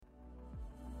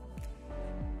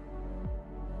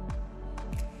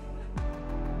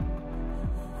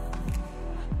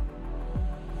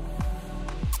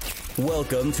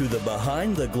Welcome to the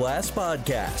Behind the Glass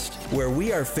podcast, where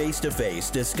we are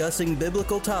face-to-face discussing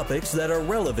biblical topics that are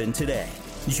relevant today.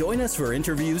 Join us for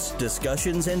interviews,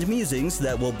 discussions, and musings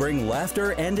that will bring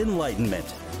laughter and enlightenment.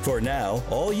 For now,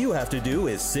 all you have to do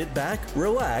is sit back,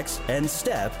 relax, and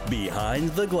step behind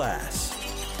the glass.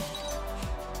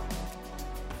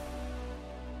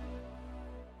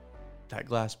 That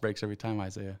glass breaks every time,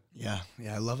 Isaiah. Yeah,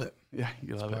 I love it. Yeah,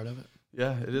 you love it. Part of it.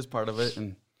 Yeah, it is part of it,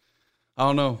 and I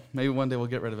don't know, maybe one day we'll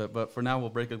get rid of it, but for now we'll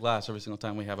break a glass every single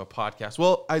time we have a podcast.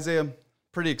 Well, Isaiah, I'm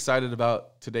pretty excited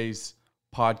about today's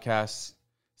podcast,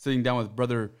 sitting down with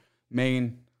Brother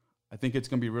Maine. I think it's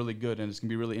going to be really good, and it's going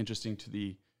to be really interesting to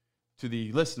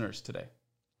the listeners today.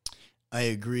 I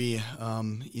agree.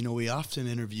 We often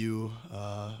interview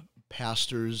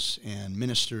pastors and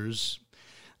ministers,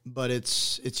 but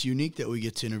it's unique that we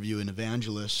get to interview an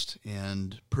evangelist,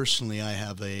 and personally I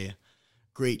have a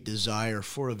great desire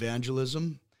for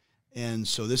evangelism, and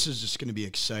so this is just going to be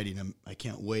exciting. I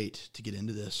can't wait to get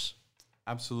into this.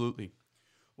 Absolutely.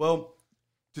 Well,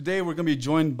 today we're going to be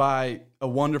joined by a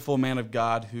wonderful man of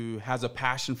God who has a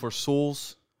passion for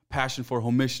souls, passion for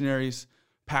home missionaries,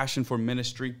 passion for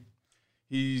ministry.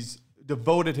 He's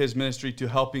devoted his ministry to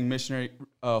helping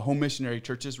home missionary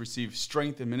churches receive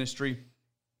strength in ministry.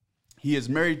 He is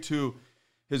married to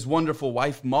his wonderful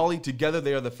wife, Molly. Together,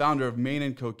 they are the founder of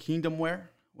Maine & Co. Kingdom Wear.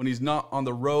 When he's not on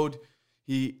the road,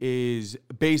 he is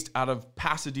based out of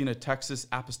Pasadena, Texas,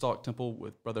 Apostolic Temple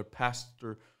with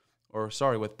Pastor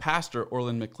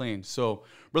Orland McLean. So,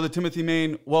 Brother Timothy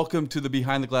Maine, welcome to the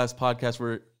Behind the Glass podcast.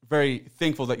 We're very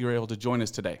thankful that you're able to join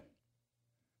us today.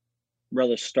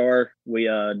 Brother Starr, we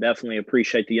definitely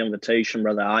appreciate the invitation,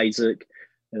 Brother Isaac.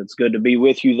 It's good to be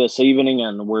with you this evening,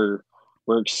 and we're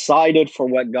excited for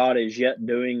what God is yet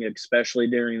doing, especially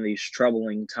during these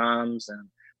troubling times, and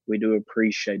we do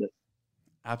appreciate it.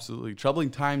 Absolutely. Troubling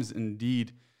times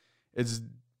indeed. It's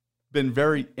been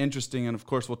very interesting, and of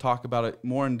course we'll talk about it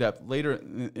more in depth later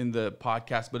in the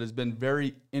podcast, but it's been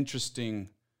very interesting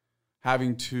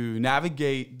having to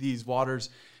navigate these waters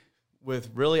with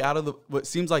really what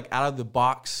seems like out of the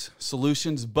box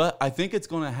solutions, but I think it's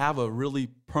going to have a really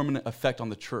permanent effect on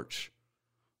the church.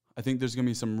 I think there's going to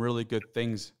be some really good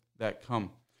things that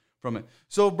come from it.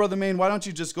 So, Brother Maine, why don't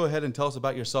you just go ahead and tell us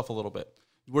about yourself a little bit?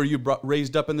 Were you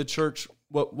raised up in the church?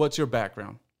 What's your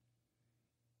background?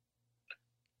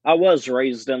 I was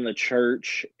raised in the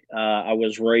church. I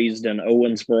was raised in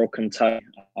Owensboro, Kentucky,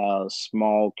 a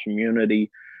small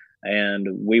community,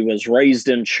 and we was raised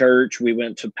in church. We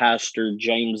went to Pastor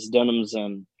James Denham's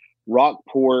in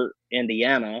Rockport,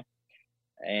 Indiana,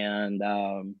 and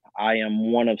I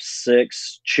am one of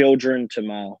 6 children to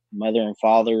my mother and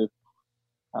father.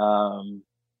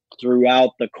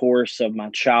 Throughout the course of my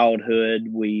childhood,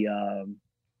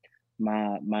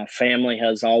 my family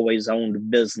has always owned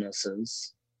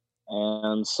businesses,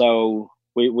 and so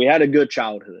we had a good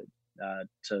childhood,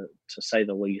 to say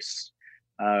the least.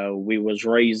 We was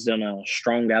raised in a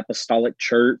strong apostolic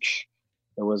church.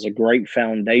 There was a great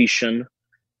foundation,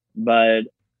 but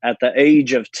at the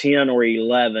age of 10 or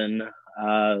 11,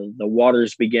 the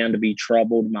waters began to be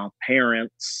troubled. My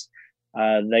parents,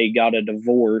 they got a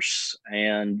divorce,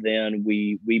 and then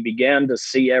we began to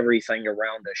see everything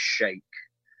around us shake.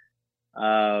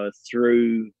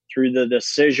 Through the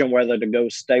decision whether to go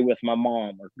stay with my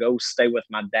mom or go stay with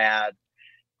my dad,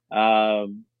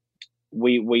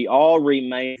 we all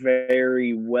remain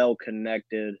very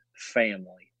well-connected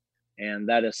family. And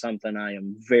that is something I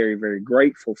am very, very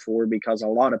grateful for, because a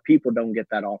lot of people don't get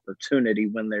that opportunity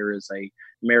when there is a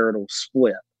marital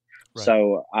split. Right.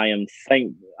 So I'm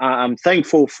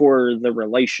thankful for the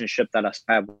relationship that I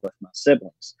have with my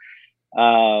siblings.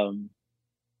 A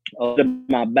little bit of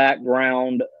my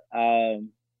background,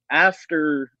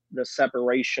 after the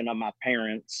separation of my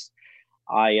parents,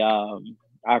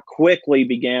 I quickly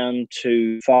began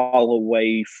to fall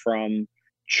away from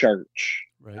church.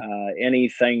 Right.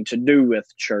 Anything to do with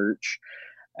church,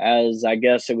 as I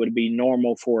guess it would be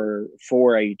normal for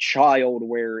a child,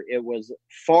 where it was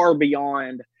far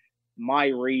beyond my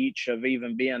reach of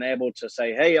even being able to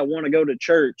say, hey, I want to go to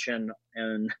church,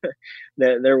 and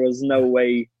there was no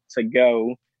way to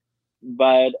go.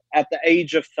 But at the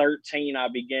age of 13, I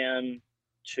began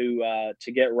to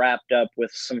get wrapped up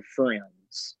with some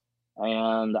friends,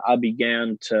 and I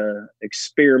began to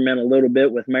experiment a little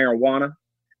bit with marijuana,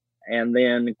 and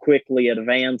then quickly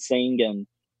advancing and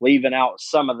leaving out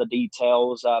some of the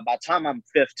details. By the time I'm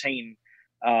 15,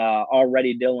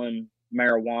 already dealing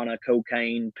marijuana,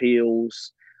 cocaine,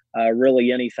 pills,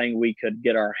 really anything we could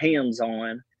get our hands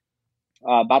on.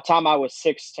 By the time I was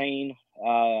 16,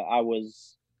 I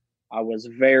was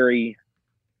very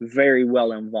very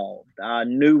well involved. I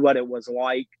knew what it was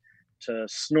like to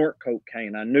snort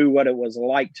cocaine. I knew what it was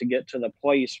like to get to the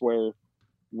place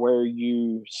where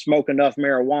you smoke enough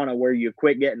marijuana where you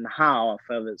quit getting high off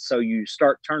of it, so you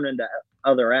start turning to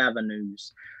other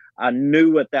avenues. I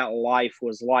knew what that life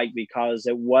was like because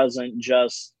it wasn't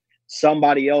just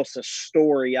somebody else's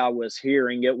story I was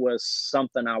hearing. It was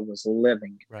something I was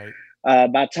living. Right. By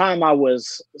the time I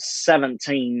was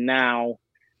 17 now,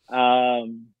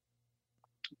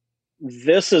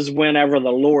 this is whenever the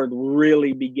Lord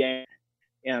really began,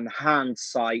 in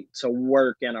hindsight, to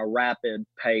work in a rapid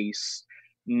pace.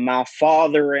 My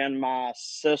father and my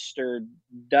sister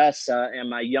Dessa and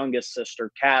my youngest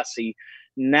sister Cassie,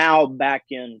 now back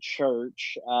in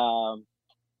church,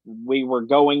 we were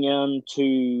going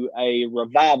into a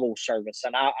revival service,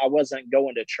 and I wasn't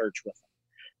going to church with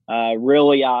them.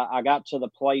 Really, I got to the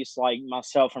place, like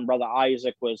myself and Brother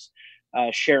Isaac was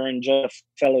sharing just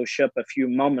fellowship a few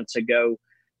moments ago.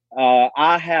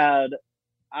 I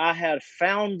had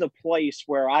found the place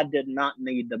where I did not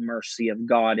need the mercy of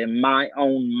God in my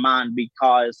own mind,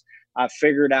 because I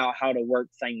figured out how to work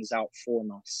things out for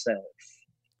myself.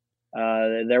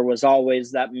 There was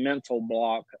always that mental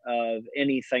block of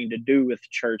anything to do with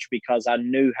church, because I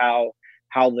knew how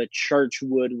the church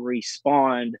would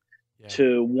respond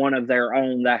to one of their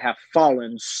own that have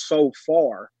fallen so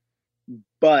far.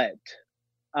 But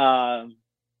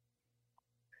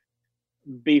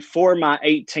before my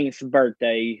 18th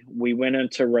birthday, we went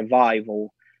into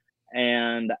revival,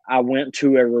 and I went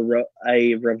to a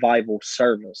revival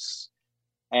service,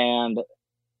 and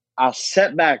I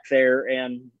sat back there,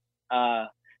 and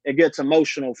it gets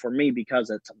emotional for me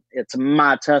because it's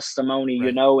my testimony, right.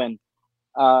 you know, and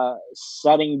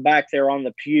sitting back there on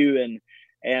the pew,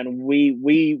 and we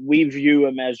view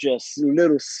them as just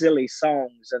little silly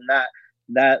songs, and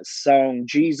that song,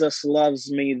 Jesus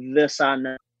loves me, this I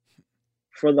know,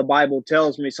 for the Bible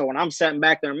tells me. So when I'm sitting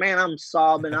back there, man, I'm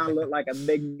sobbing. I look like a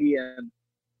big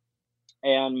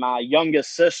and my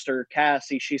youngest sister,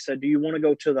 Cassie, she said, "Do you want to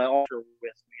go to the altar with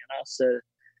me?" And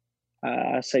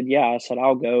I said, "Yeah." I said,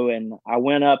 "I'll go." And I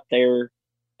went up there,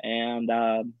 and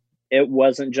it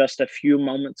wasn't just a few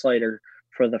moments later,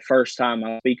 for the first time, I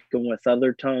was speaking with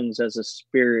other tongues as the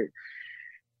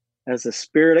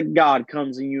Spirit of God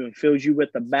comes in you and fills you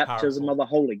with the baptism of the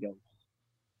Holy Ghost.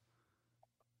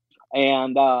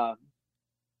 And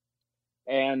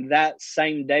that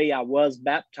same day, I was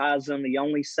baptized in the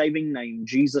only saving name,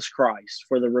 Jesus Christ,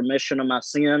 for the remission of my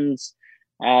sins,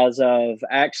 as of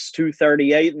Acts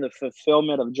 2:38 and the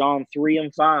fulfillment of John 3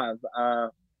 and 5.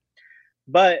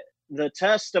 But the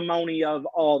testimony of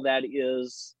all that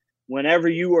is, whenever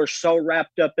you are so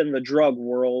wrapped up in the drug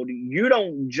world, you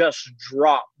don't just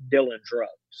drop dealing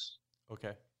drugs.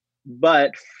 Okay.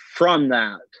 But from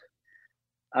that,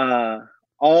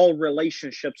 all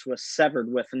relationships was severed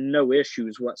with no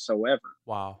issues whatsoever.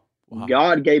 Wow.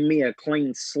 God gave me a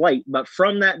clean slate. But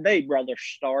from that day, Brother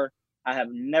Starr, I have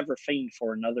never fiended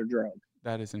for another drug.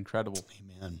 That is incredible.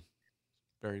 Amen.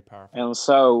 Very powerful. And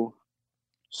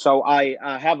so I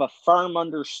have a firm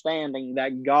understanding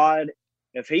that God,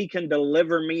 if he can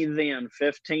deliver me then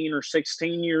 15 or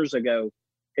 16 years ago,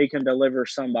 he can deliver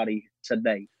somebody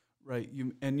today. Right.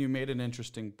 You made an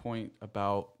interesting point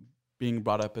about being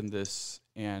brought up in this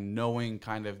and knowing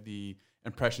kind of the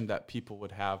impression that people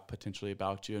would have potentially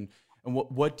about you. And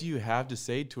what do you have to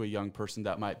say to a young person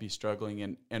that might be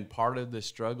struggling? And part of the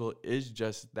struggle is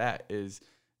just that, is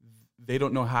they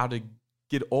don't know how to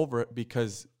get over it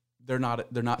because they're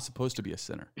not supposed to be a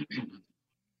sinner.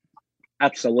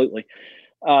 Absolutely.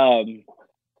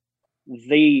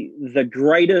 The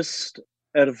greatest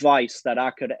advice that I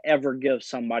could ever give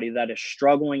somebody that is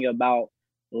struggling about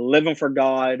living for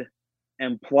God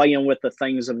and playing with the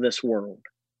things of this world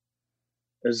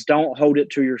is, don't hold it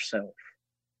to yourself.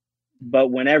 But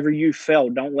whenever you fail,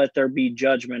 don't let there be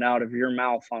judgment out of your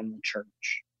mouth on the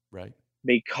church. Right.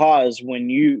 Because when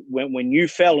you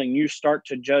fail and you start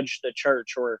to judge the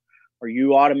church, or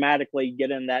you automatically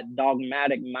get in that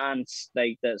dogmatic mind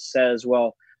state that says,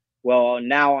 well,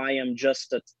 now I am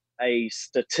just a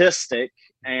statistic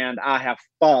and I have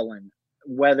fallen,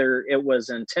 whether it was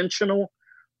intentional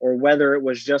or whether it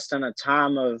was just in a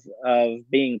time of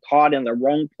being caught in the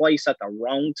wrong place at the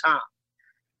wrong time.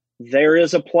 There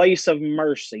is a place of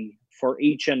mercy for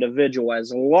each individual,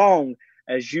 as long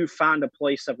as you find a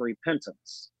place of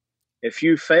repentance. If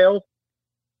you fail,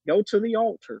 go to the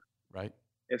altar. Right.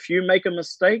 If you make a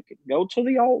mistake, go to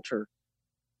the altar.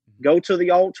 Go to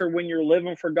the altar when you're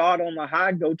living for God on the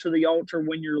high. Go to the altar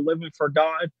when you're living for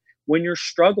God when you're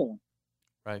struggling.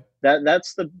 Right.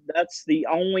 That's the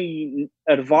only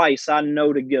advice I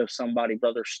know to give somebody,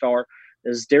 Brother Starr.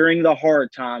 is during the hard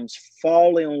times,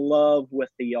 fall in love with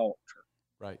the altar.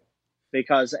 Right.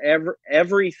 Because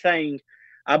everything,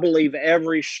 I believe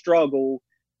every struggle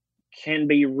can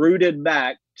be rooted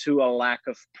back to a lack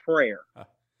of prayer.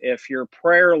 If your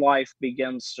prayer life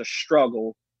begins to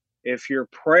struggle, if your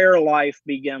prayer life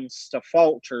begins to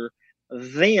falter,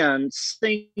 then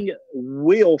something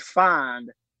will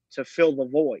find to fill the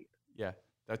void. Yeah,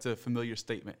 that's a familiar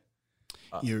statement.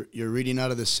 You're reading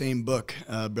out of the same book,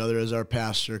 brother, as our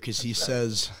pastor, because he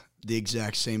says the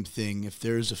exact same thing. If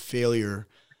there's a failure,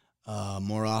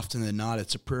 more often than not,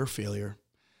 it's a prayer failure.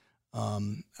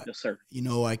 Yes, sir. You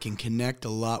know, I can connect a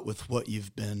lot with what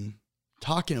you've been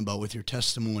talking about with your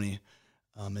testimony,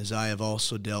 as I have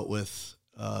also dealt with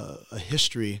a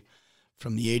history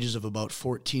from the ages of about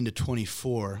 14 to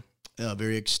 24,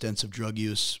 very extensive drug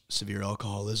use, severe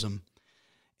alcoholism.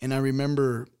 And I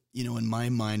remember, you know, in my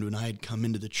mind when I had come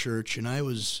into the church and I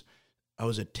was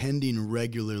attending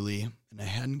regularly and I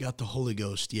hadn't got the Holy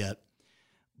Ghost yet,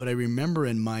 but I remember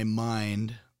in my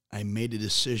mind, I made a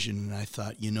decision and I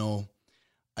thought, you know,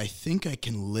 I think I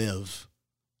can live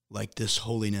like this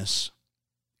holiness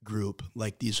group,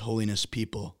 like these holiness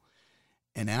people.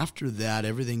 And after that,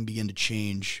 everything began to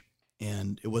change.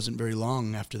 And it wasn't very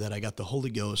long after that I got the Holy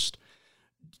Ghost.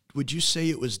 Would you say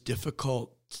it was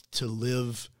difficult to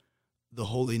live the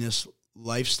holiness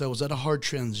lifestyle? Was that a hard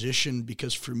transition?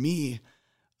 Because for me,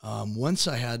 once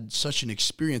I had such an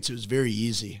experience, it was very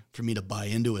easy for me to buy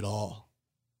into it all.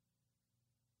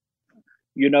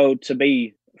 You know, to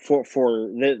be for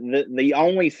the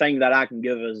only thing that I can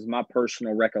give is my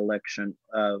personal recollection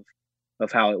of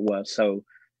how it was. So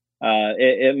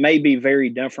it may be very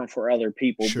different for other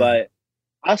people, Sure. but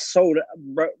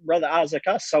Brother Isaac,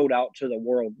 I sold out to the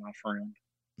world, my friend.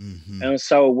 Mm-hmm. And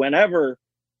so whenever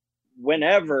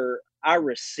I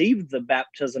received the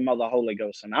baptism of the Holy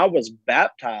Ghost and I was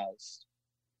baptized,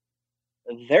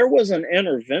 there was an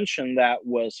intervention that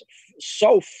was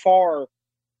so far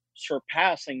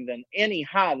surpassing than any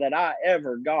high that I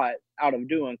ever got out of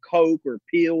doing coke or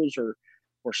pills or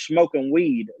smoking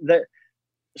weed.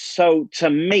 So to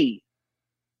me,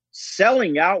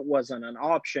 selling out wasn't an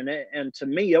option, and to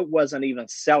me, it wasn't even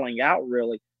selling out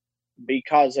really,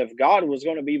 because if God was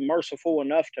going to be merciful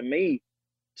enough to me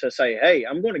to say, "Hey,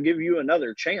 I'm going to give you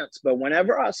another chance," but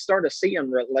whenever I started seeing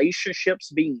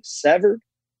relationships being severed,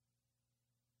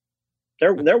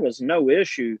 there was no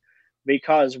issue,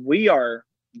 because we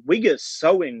get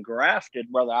so engrafted,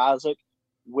 Brother Isaac,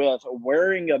 with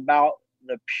worrying about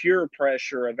the pure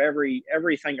pressure of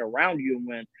everything around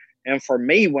you. And for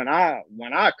me, when I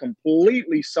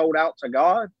completely sold out to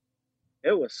God,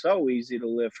 it was so easy to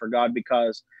live for God,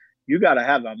 because you got to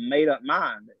have a made up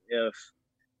mind.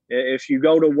 If you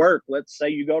go to work, let's say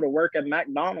you go to work at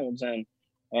McDonald's and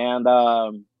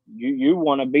you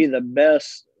want to be the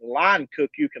best line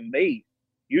cook you can be,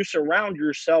 you surround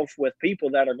yourself with people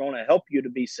that are going to help you to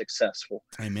be successful.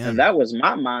 Amen. And that was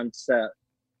my mindset.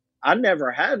 I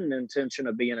never had an intention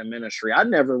of being a ministry. I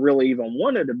never really even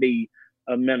wanted to be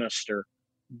a minister,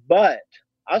 but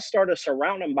I started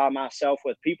surrounding by myself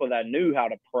with people that knew how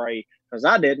to pray, because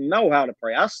I didn't know how to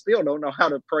pray. I still don't know how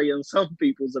to pray in some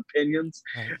people's opinions.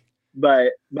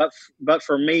 Right. But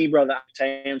for me, brother, to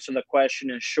answer the question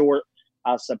in short,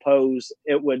 I suppose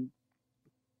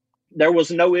there was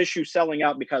no issue selling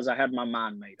out because I had my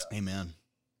mind made up. Amen.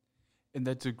 And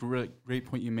that's a great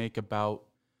point you make about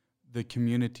the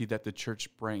community that the church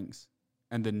brings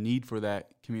and the need for that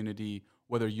community,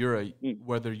 whether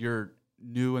you're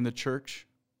new in the church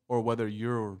or whether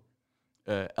you're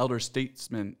elder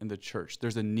statesman in the church.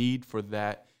 There's a need for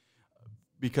that,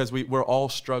 because we're all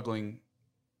struggling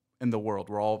in the world.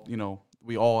 We're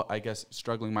all, I guess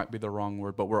struggling might be the wrong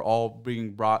word, but we're all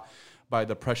being brought by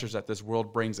the pressures that this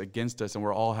world brings against us, and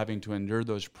we're all having to endure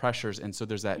those pressures. And so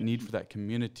there's that need for that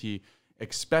community,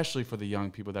 especially for the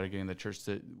young people that are getting in the church,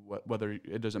 whether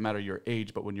it doesn't matter your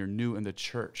age, but when you're new in the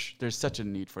church, there's such a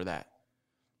need for that.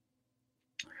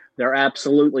 There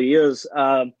absolutely is.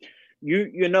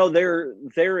 You know,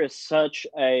 there is such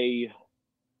a,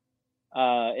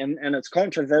 and it's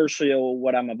controversial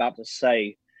what I'm about to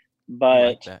say,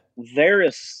 but there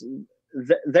is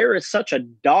such a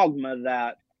dogma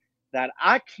that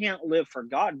I can't live for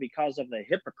God because of the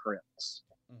hypocrites.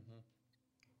 Mm-hmm.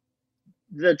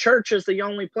 The church is the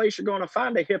only place you're going to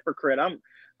find a hypocrite.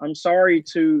 I'm sorry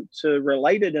to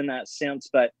relate it in that sense,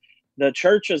 but the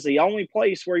church is the only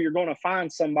place where you're going to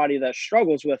find somebody that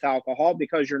struggles with alcohol,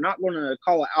 because you're not going to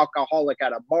call an alcoholic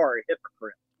at a bar a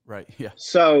hypocrite. Right. Yeah.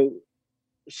 So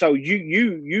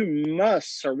you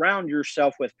must surround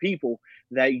yourself with people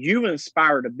that you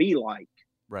inspire to be like.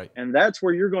 Right. And that's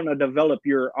where you're going to develop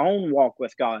your own walk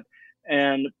with God.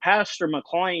 And Pastor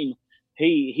McLean,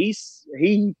 he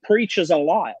preaches a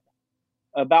lot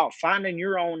about finding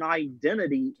your own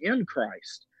identity in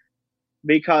Christ,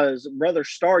 because Brother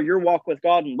Starr, your walk with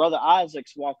God, and Brother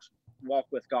Isaac's walk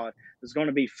with God is going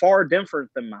to be far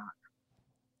different than mine.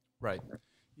 Right.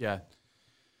 Yeah.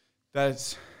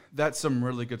 That's some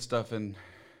really good stuff, and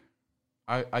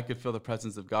I could feel the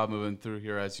presence of God moving through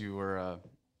here as you were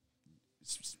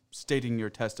stating your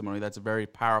testimony. That's a very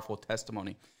powerful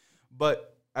testimony.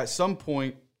 But at some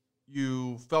point,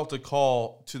 you felt a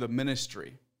call to the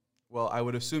ministry. Well, I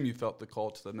would assume you felt the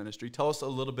call to the ministry. Tell us a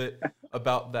little bit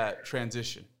about that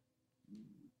transition.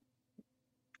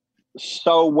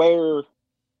 So where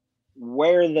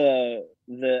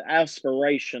the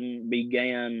aspiration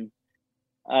began,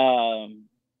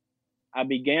 I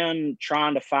began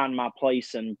trying to find my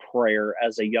place in prayer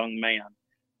as a young man.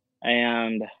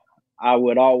 And I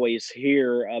would always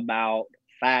hear about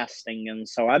fasting. And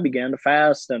so I began to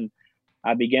fast, and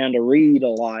I began to read a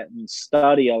lot and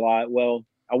study a lot. Well,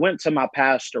 I went to my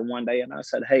pastor one day and I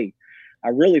said, hey, I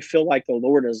really feel like the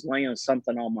Lord is laying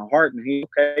something on my heart. And he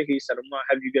said, I'm going to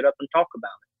have you get up and talk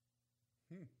about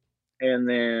it. And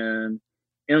then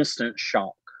instant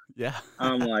shock. Yeah.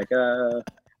 I'm like, no,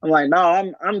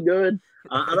 I'm good.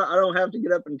 I don't have to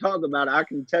get up and talk about it. I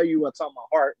can tell you what's on my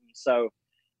heart. And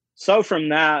so from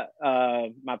that,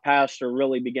 my pastor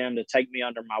really began to take me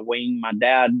under my wing. My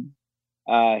dad,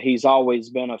 he's always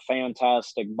been a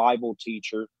fantastic Bible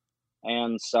teacher.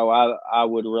 And so I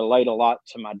would relate a lot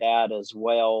to my dad as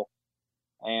well.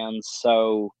 And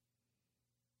so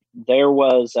there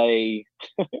was there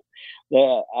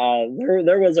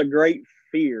was a great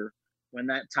fear when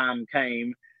that time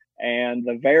came. And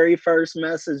the very first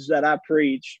message that I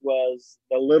preached was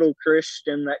the little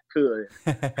Christian that could.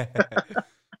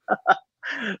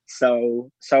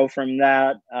 So from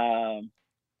that,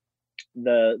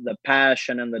 the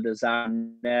passion and the desire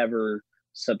never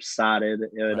subsided.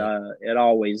 It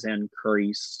always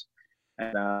increased.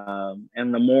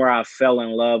 And the more I fell in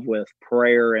love with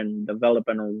prayer and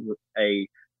developing a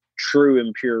true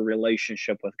and pure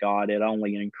relationship with God, it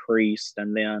only increased.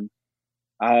 And then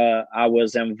I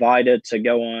was invited to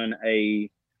go on a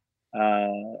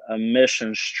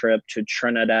missions trip to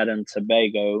Trinidad and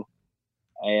Tobago,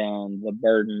 and the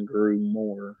burden grew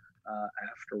more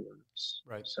afterwards.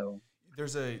 Right. So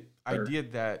there's a idea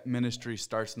that ministry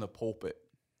starts in the pulpit,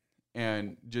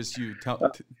 and just you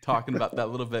talking about that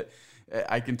a little bit,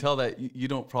 I can tell that you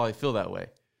don't probably feel that way.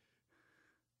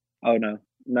 Oh no,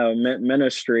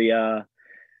 ministry.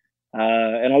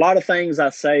 And a lot of things I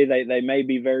say, they may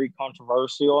be very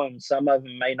controversial, and some of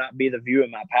them may not be the view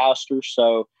of my pastor.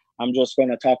 So I'm just going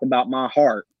to talk about my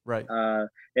heart. Right.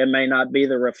 It may not be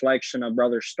the reflection of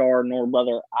Brother Starr nor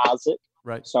Brother Isaac.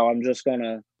 Right. So I'm just going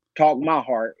to talk my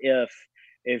heart.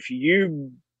 If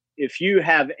you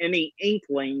have any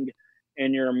inkling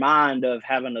in your mind of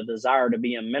having a desire to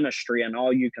be in ministry, and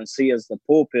all you can see is the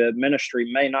pulpit, ministry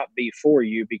may not be for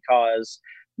you, because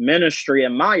ministry,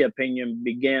 in my opinion,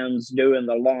 begins doing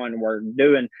the lawn work,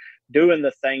 doing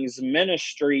the things.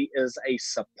 Ministry is a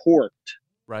support.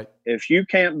 Right. If you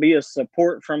can't be a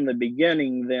support from the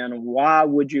beginning, then why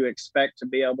would you expect to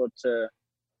be able to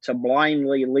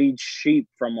blindly lead sheep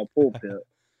from a pulpit?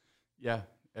 Yeah,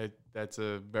 that's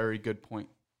a very good point.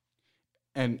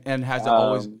 And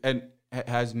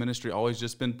has ministry always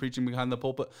just been preaching behind the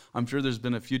pulpit? I'm sure there's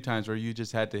been a few times where you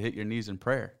just had to hit your knees in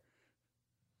prayer.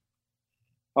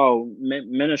 Oh,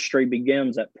 ministry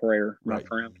begins at prayer, my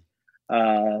friend.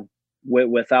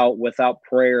 Without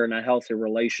prayer and a healthy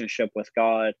relationship with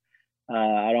God,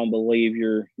 I don't believe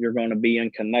you're going to be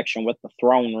in connection with the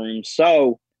throne room.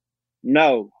 So,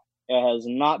 no, it has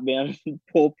not been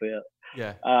pulpit.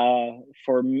 Yeah.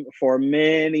 For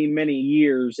many, many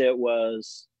years, it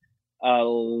was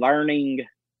learning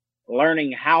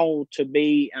how to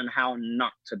be and how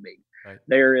not to be. Right.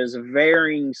 There is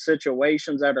varying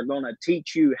situations that are going to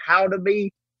teach you how to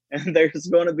be, and there's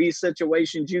going to be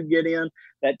situations you get in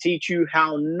that teach you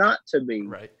how not to be.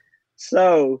 Right.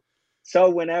 So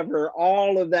whenever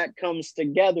all of that comes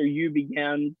together, you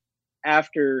begin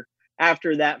after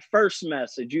that first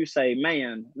message, you say,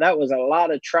 man, that was a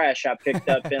lot of trash I picked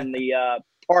up in the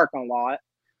parking lot.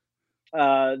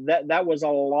 That was a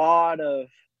lot of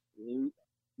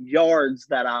yards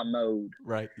that I mowed.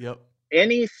 Right. Yep.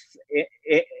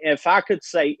 If I could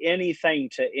say anything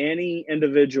to any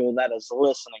individual that is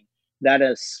listening that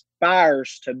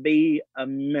aspires to be a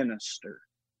minister,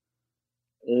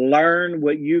 learn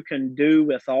what you can do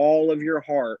with all of your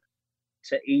heart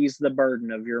to ease the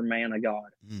burden of your man of God.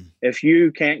 If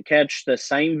you can't catch the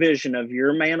same vision of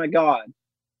your man of God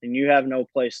then you have no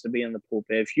place to be in the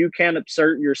pulpit. If you can't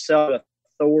assert yourself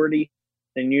authority,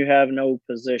 then you have no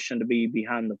position to be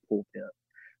behind the pulpit.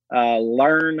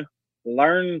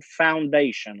 Learn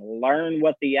foundation. Learn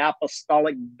what the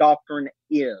apostolic doctrine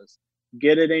is.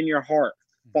 Get it in your heart.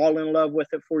 Fall in love with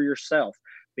it for yourself.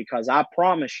 Because I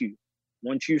promise you,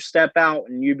 once you step out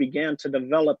and you begin to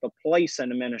develop a place in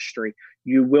the ministry,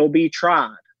 you will be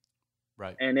tried.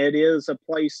 Right. And it is a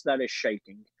place that is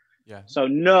shaking. Yeah. So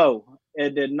no,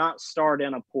 it did not start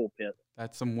in a pulpit.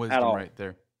 That's some wisdom right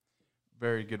there.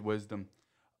 Very good wisdom.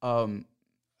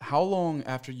 How long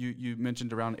after you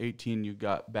mentioned around 18 you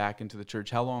got back into the church,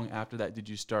 how long after that did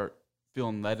you start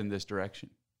feeling led in this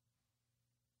direction?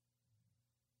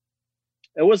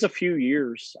 It was a few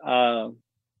years.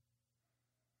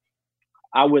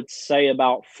 I would say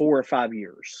about 4 or 5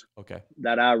 years. Okay.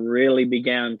 That I really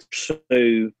began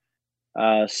to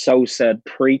so said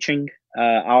preaching.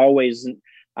 Not always.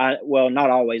 I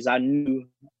knew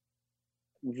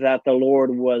that the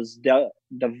Lord was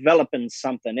developing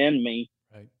something in me,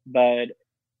 right. But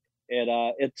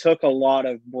it took a lot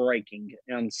of breaking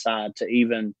inside to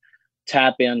even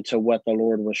tap into what the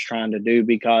Lord was trying to do,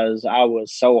 because I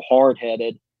was so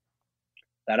hard-headed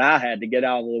that I had to get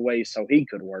out of the way so He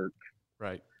could work.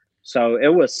 Right. So it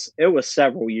was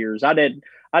several years. I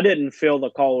didn't feel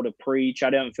the call to preach. I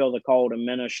didn't feel the call to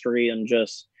ministry and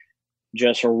just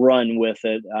run with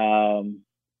it.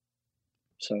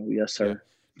 So yes, sir. Yeah.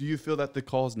 Do you feel that the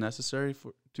call is necessary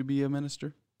to be a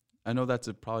minister? I know that's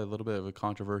probably a little bit of a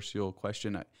controversial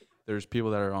question. There's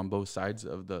people that are on both sides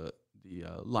of the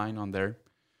line on there.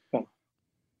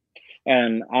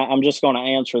 And I'm just going to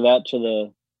answer that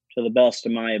to the best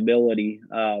of my ability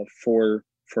for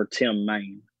Tim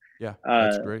Main. Yeah,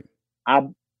 that's great. I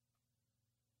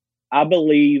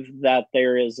believe that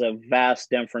there is a vast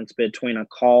difference between a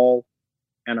call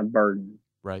and a burden.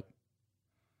 Right.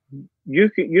 You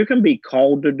can be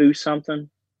called to do something,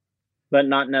 but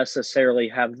not necessarily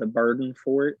have the burden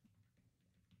for it.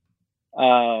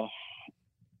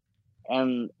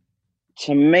 And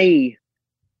to me,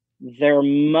 there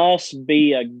must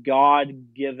be a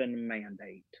God-given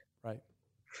mandate, right,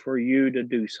 for you to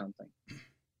do something.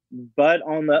 But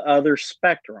on the other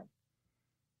spectrum,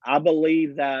 I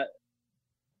believe that,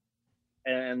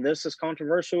 and this is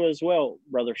controversial as well,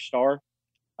 Brother Starr,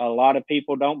 a lot of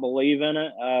people don't believe in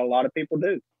it. A lot of people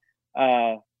do.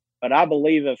 But I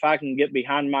believe if I can get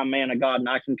behind my man of God and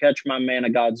I can catch my man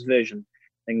of God's vision,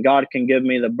 then God can give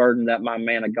me the burden that my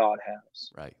man of God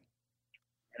has. Right.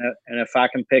 And if I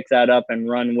can pick that up and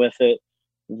run with it,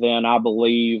 then I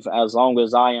believe as long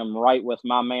as I am right with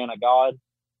my man of God,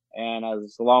 and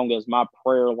as long as my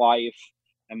prayer life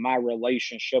and my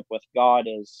relationship with God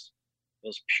is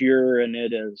pure and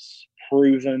it is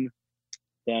proven,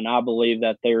 then I believe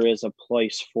that there is a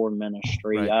place for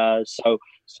ministry. Right. So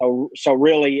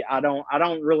really, I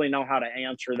don't really know how to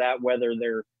answer that, whether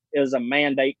there is a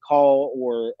mandate call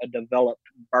or a developed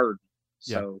burden.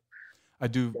 So I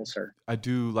do. Yes, sir. I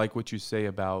do like what you say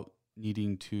about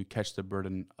needing to catch the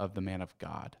burden of the man of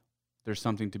God. There's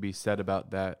something to be said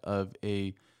about that.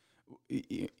 In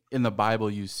the Bible,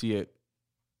 you see it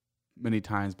many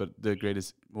times, but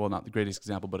not the greatest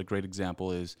example, but a great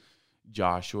example is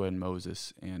Joshua and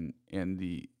Moses, and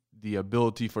the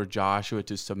ability for Joshua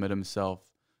to submit himself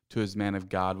to his man of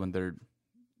God when they're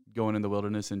going in the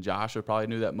wilderness. And Joshua probably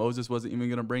knew that Moses wasn't even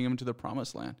going to bring him to the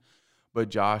promised land, but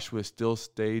Joshua still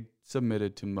stayed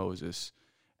submitted to Moses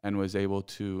and was able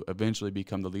to eventually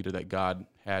become the leader that God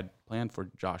had planned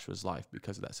for Joshua's life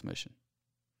because of that submission.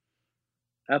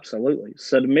 Absolutely.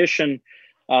 Submission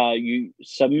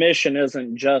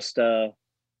isn't just a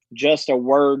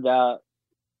word that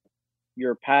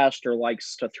your pastor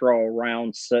likes to throw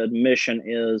around. Submission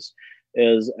is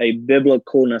a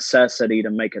biblical necessity to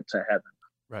make it to heaven.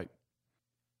 Right.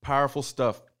 Powerful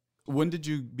stuff. When did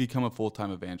you become a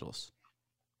full-time evangelist?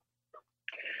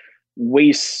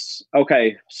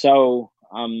 So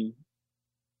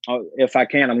if I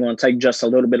can, I'm going to take just a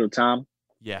little bit of time.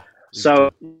 Yeah.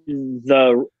 So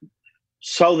the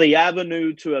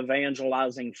avenue to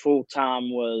evangelizing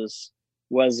full-time was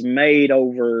made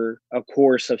over a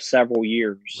course of several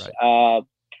years. Right.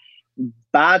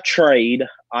 By trade,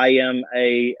 I'm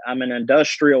an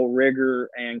industrial rigger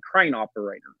and crane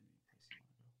operator.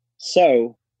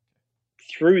 So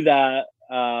through that,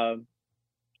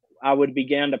 I would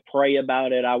begin to pray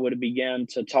about it. I would begin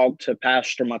to talk to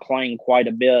Pastor McLean quite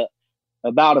a bit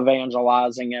about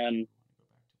evangelizing. And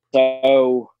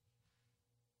so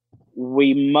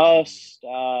we must,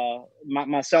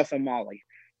 myself and Molly,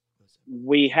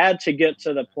 we had to get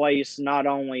to the place not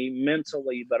only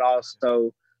mentally, but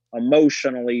also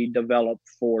emotionally developed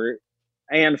for it.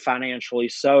 and financially.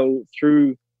 So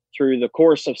through the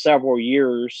course of several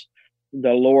years,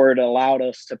 the Lord allowed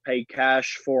us to pay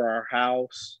cash for our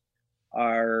house.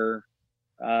 Our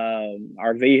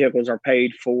vehicles are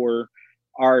paid for.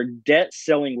 Our debt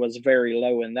ceiling was very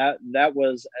low, and that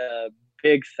was a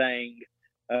big thing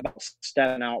about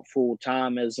stepping out full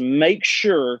time, is make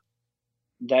sure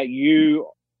that you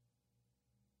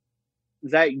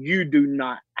do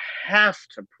not have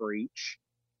to preach.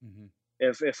 Mm-hmm.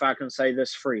 If I can say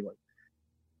this freely,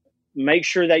 make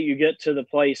sure that you get to the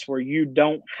place where you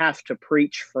don't have to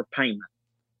preach for payment.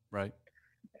 Right.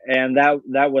 And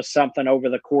that was something over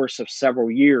the course of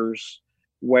several years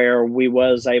where we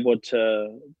was able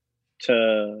to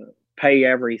pay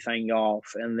everything off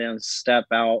and then step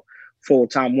out full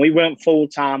time. We went full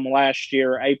time last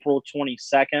year, April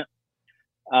 22nd.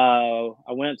 I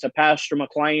went to Pastor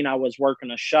McLean. I was working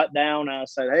a shutdown. And I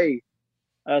said, "Hey,"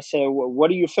 I said, "What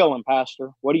are you feeling,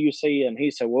 Pastor? What do you see?" And he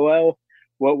said, "Well,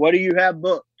 what do you have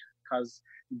booked?" Because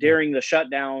during the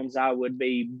shutdowns, I would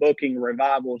be booking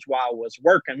revivals while I was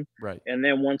working. Right. And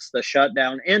then once the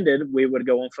shutdown ended, we would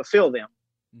go and fulfill them.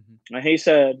 Mm-hmm. And he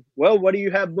said, "Well, what do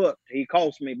you have booked?" He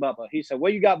calls me Bubba. He said,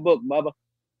 "What you got booked, Bubba?"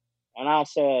 And I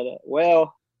said,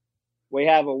 "Well, we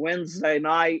have a Wednesday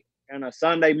night and a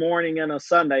Sunday morning and a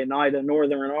Sunday night in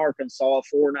northern Arkansas,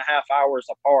 4.5 hours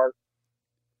apart."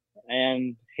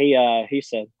 And he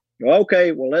said,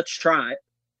 "Okay, well, let's try it."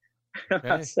 Okay.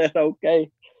 I said,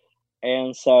 "Okay."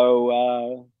 And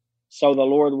so the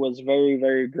Lord was very,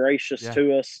 very gracious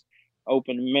to us,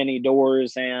 opened many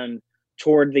doors, and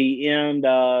toward the end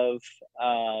of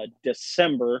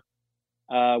December,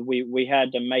 we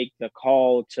had to make the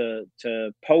call to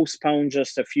postpone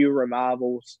just a few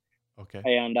revivals,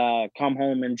 and come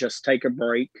home and just take a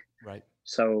break. Right.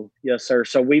 So yes, sir.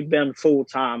 So we've been full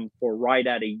time for right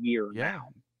at a year now.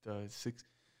 The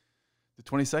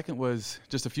 22nd was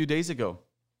just a few days ago.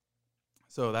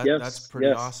 So that's pretty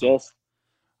awesome. Yes.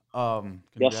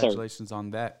 Congratulations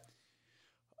on that.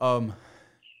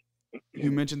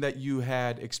 You mentioned that you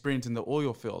had experience in the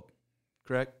oil field,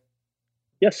 correct?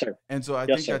 Yes, sir. And so I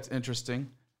think that's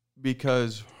interesting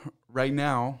because right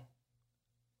now,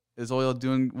 is oil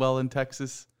doing well in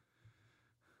Texas?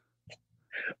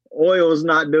 Oil is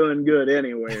not doing good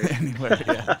anywhere.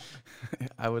 Yeah.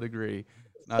 I would agree.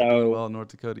 It's not doing well in North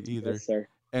Dakota either. Yes, sir.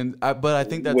 But I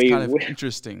think that's kind of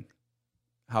interesting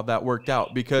how that worked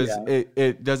out, because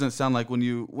it doesn't sound like when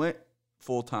you went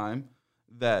full time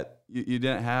that you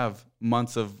didn't have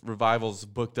months of revivals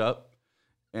booked up,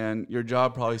 and your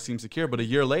job probably seems secure. But a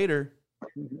year later,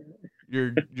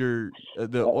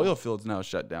 the oil field's now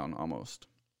shut down almost.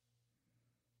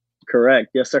 Correct.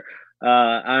 Yes, sir.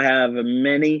 I have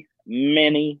many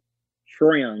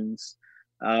friends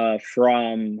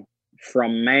from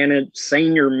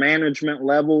senior management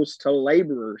levels to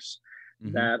laborers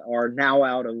that are now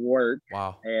out of work.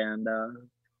 Wow. And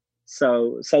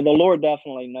so the Lord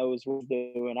definitely knows what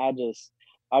to do. And I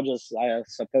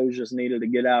suppose just needed to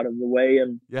get out of the way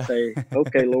and say,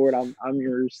 "Okay, Lord, I'm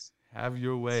yours. Have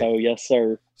your way." So yes,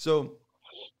 sir. So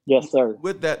yes, sir.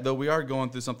 With that though, we are going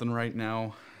through something right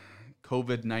now.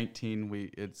 COVID-19.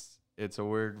 It's a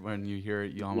word, when you hear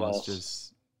it, you almost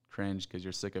just cringe because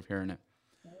you're sick of hearing it.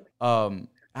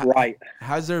 Right.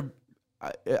 Has there?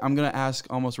 I'm going to ask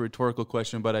almost a rhetorical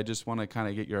question, but I just want to kind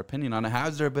of get your opinion on it.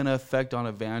 Has there been an effect on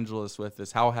evangelists with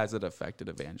this? How has it affected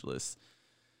evangelists?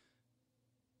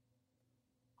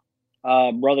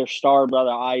 Brother Starr, Brother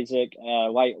Isaac,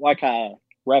 like I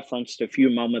referenced a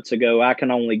few moments ago, I can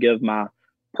only give my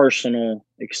personal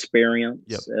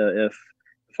experience if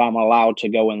I'm allowed to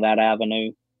go in that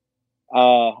avenue.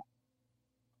 I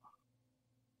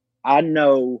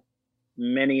know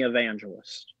many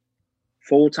evangelists,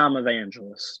 full-time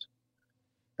evangelists,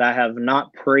 that have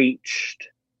not preached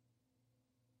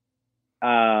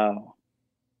in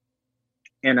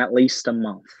at least a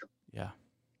month. Yeah.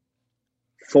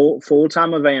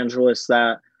 Full-time evangelists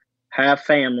that have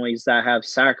families, that have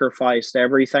sacrificed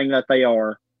everything that they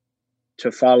are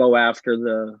to follow after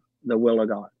the will of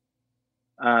God.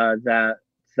 That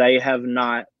they have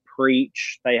not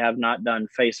preached, they have not done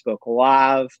Facebook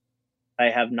Live,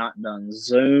 they have not done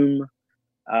Zoom,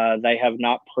 they have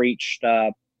not preached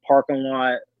parking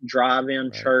lot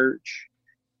drive-in church.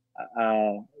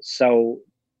 So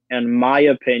in my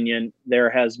opinion, there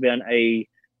has been a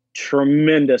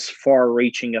tremendous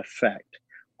far-reaching effect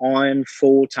on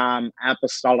full-time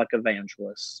apostolic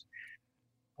evangelists.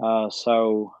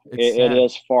 So it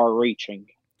is far-reaching.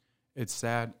 It's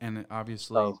sad, and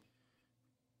obviously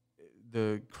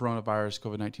the coronavirus,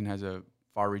 COVID-19, has a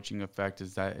far-reaching effect,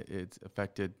 is that it's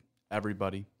affected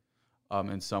everybody.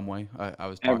 in some way. I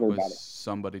was talking Everybody. with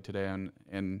somebody today,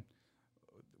 and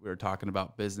we were talking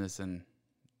about business, and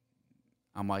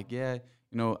I'm like, yeah,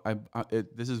 you know,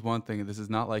 this is one thing. This is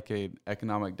not like an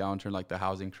economic downturn like the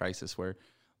housing crisis where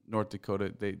North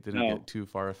Dakota, they didn't get too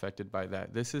far affected by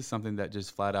that. This is something that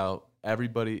just flat out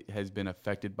everybody has been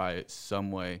affected by it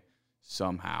some way,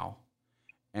 somehow.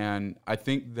 And I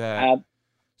think that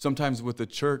sometimes with the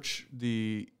church,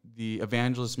 the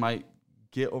evangelists might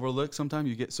get overlooked. Sometimes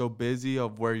you get so busy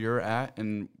of where you're at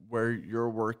and where you're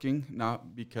working,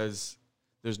 not because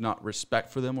there's not respect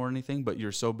for them or anything, but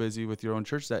you're so busy with your own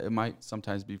church that it might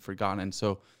sometimes be forgotten. And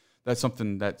so that's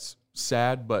something that's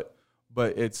sad, but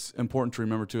it's important to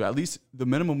remember too. At least the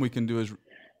minimum we can do is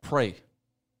pray.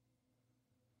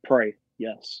 Pray,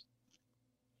 yes.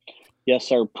 Yes,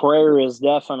 sir. Prayer is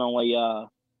definitely a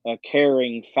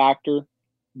caring factor,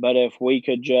 but if we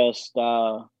could just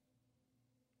talk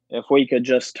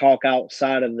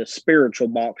outside of the spiritual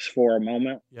box for a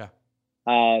moment,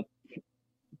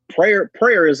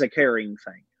 prayer is a caring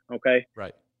thing, okay?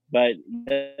 Right. But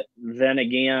then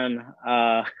again,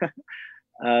 the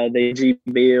energy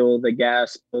bill, the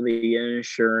gas bill, the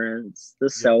insurance, the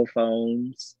cell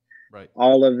phones, right,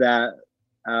 all of that,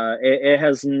 it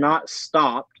has not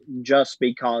stopped just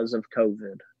because of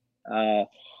COVID.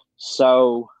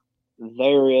 So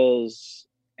there is,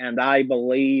 and I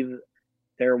believe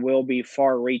there will be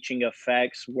far-reaching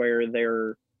effects where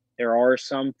there are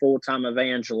some full-time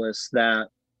evangelists that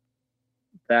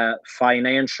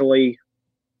financially,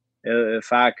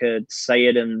 if I could say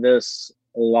it in this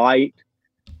light,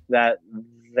 that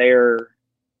there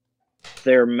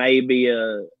may be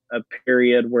a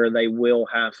period where they will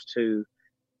have to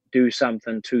do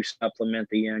something to supplement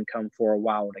the income for a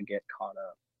while to get caught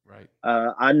up. Right.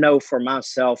 I know for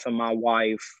myself and my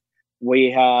wife,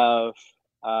 we have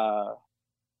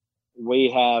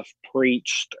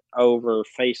preached over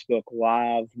Facebook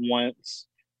Live once,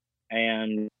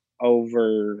 and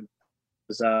over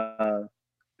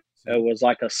it was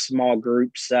like a small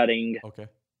group setting. Okay.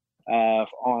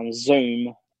 On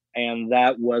Zoom, and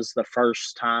that was the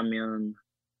first time in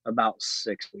about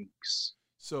 6 weeks.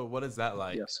 So what is that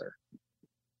like? Yes, sir.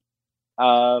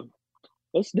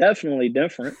 It's definitely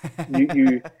different.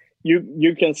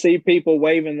 You can see people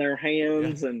waving their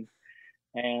hands, and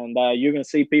you can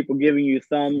see people giving you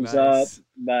thumbs up,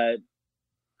 but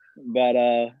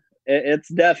it's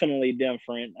definitely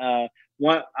different.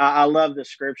 I love the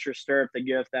scripture, stir up the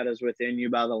gift that is within you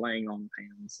by the laying on of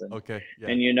hands. And, okay. Yeah.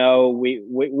 And you know,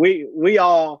 we're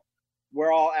all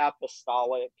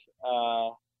apostolic.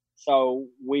 So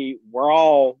we're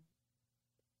all,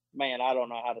 man, I don't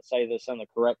know how to say this in the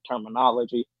correct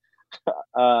terminology.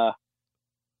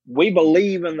 We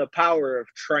believe in the power of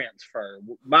transfer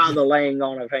by the laying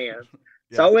on of hands.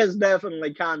 Yeah. So it's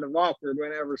definitely kind of awkward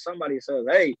whenever somebody says,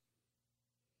 hey,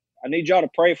 I need y'all to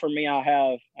pray for me. I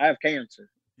have cancer.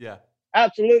 Yeah.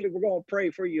 Absolutely. We're going to pray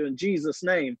for you in Jesus'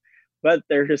 name. But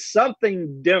there is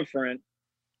something different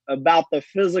about the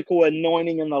physical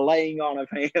anointing and the laying on of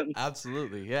hands.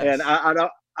 Absolutely. Yes. And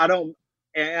I don't,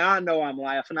 and I know I'm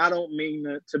laughing. I don't mean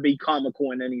it to be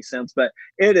comical in any sense, but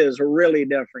it is really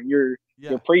different. You're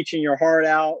preaching your heart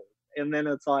out, and then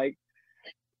it's like,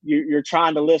 you're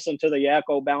trying to listen to the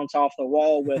echo bounce off the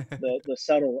wall with the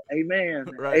subtle amen,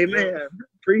 right, amen,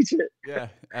 preach it. Yeah,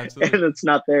 absolutely. And it's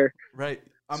not there. Right.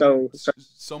 So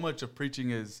much of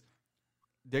preaching is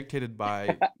dictated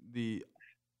by the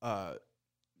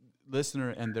listener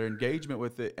and their engagement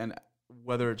with it, and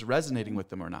whether it's resonating with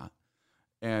them or not.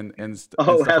 And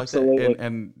stuff absolutely. Like that.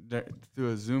 And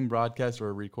through a Zoom broadcast or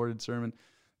a recorded sermon,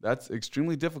 that's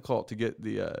extremely difficult to get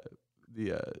the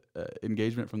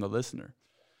engagement from the listener.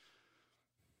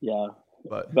 Yeah,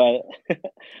 but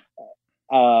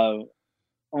on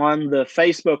the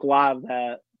Facebook Live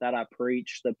that I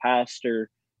preached, the pastor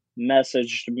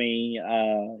messaged me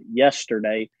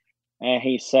yesterday, and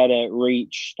he said it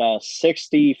reached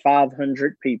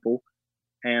 6,500 people,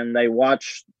 and they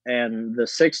watched, and the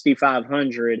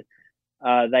 6,500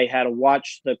 they had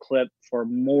watched the clip for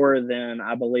more than,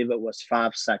 I believe it was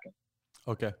 5 seconds.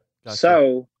 Okay,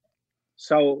 gotcha.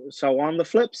 So on the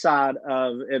flip side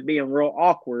of it being real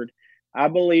awkward, I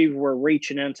believe we're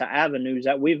reaching into avenues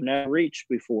that we've never reached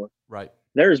before. Right.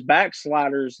 There's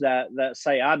backsliders that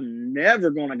say, I'm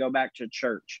never going to go back to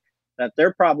church, that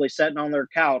they're probably sitting on their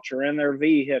couch or in their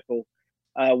vehicle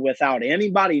without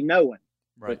anybody knowing,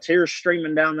 with tears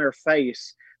streaming down their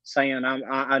face, saying,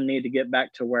 I need to get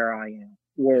back to where I am,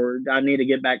 or I need to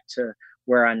get back to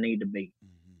where I need to be.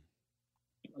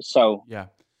 Mm-hmm. So, yeah.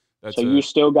 You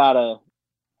still got to.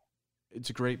 It's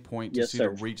a great point to see the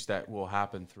reach that will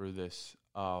happen through this.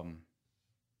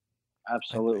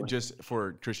 absolutely. Just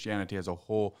for Christianity as a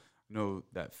whole, I know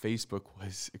that Facebook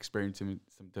was experiencing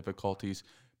some difficulties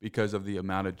because of the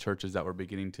amount of churches that were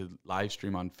beginning to live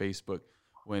stream on Facebook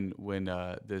when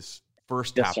this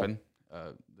first happened.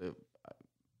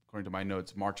 According to my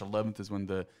notes, March 11th is when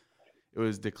it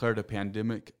was declared a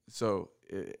pandemic. So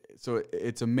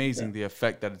it's amazing the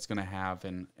effect that it's going to have,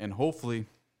 and hopefully,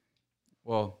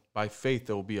 well, by faith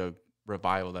there will be a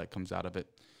revival that comes out of it.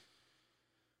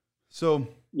 So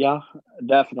yeah,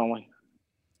 definitely.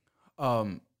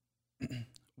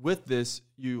 With this,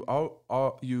 you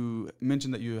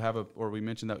mentioned that we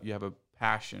mentioned that you have a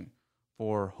passion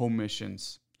for home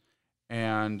missions,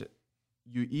 and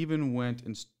you even went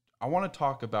and I want to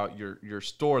talk about your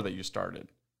store that you started,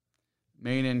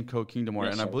 Main & Co. Kingdom Wear,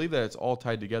 and I believe that it's all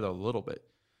tied together a little bit.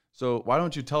 So why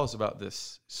don't you tell us about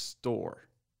this store?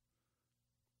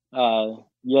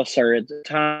 Yes, sir. It's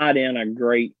tied in a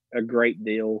great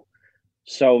deal.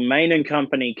 So Main &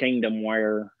 Company Kingdom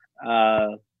Wear,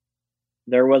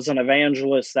 there was an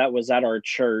evangelist that was at our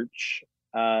church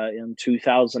in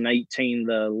 2018,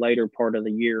 the later part of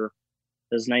the year.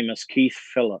 His name is Keith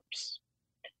Phillips.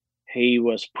 He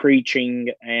was preaching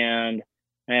and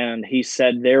he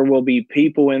said, there will be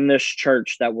people in this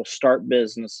church that will start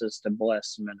businesses to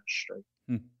bless ministry.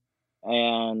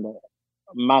 And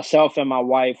myself and my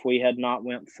wife, we had not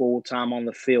went full time on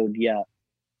the field yet.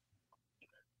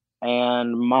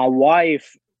 And my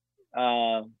wife,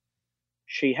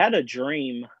 she had a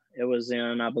dream. It was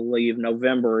in, I believe,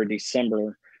 November or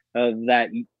December of that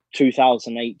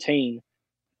 2018.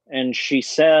 And she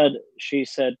said,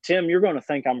 Tim, you're going to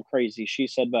think I'm crazy. She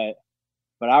said,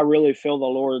 but I really feel the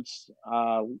Lord's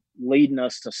leading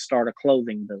us to start a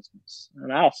clothing business.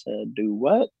 And I said, do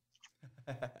what?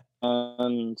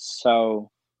 And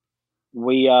so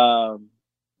we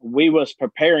was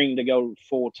preparing to go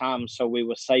full time. So we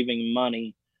were saving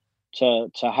money to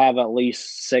have at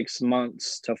least 6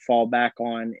 months to fall back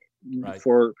on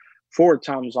for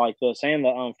times like this and the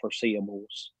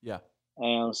unforeseeables. Yeah.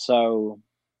 And so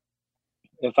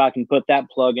if I can put that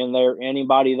plug in there,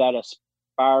 anybody that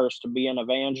aspires to be an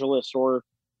evangelist or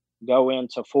go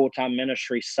into full-time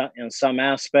ministry in some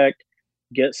aspect,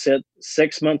 get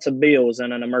 6 months of bills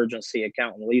in an emergency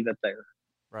account and leave it there.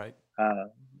 Right.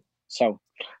 So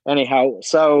anyhow,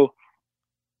 so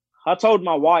I told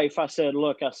my wife, I said,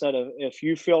 look, if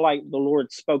you feel like the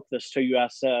Lord spoke this to you, I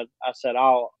said,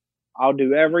 I'll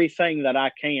do everything that I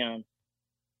can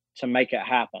to make it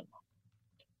happen.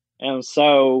 And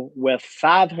so with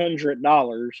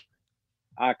 $500,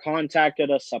 I contacted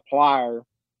a supplier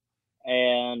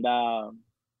and I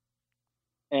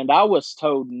was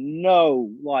told no,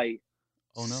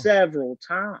 several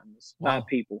times by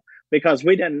people, because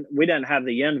we didn't have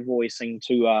the invoicing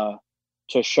to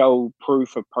show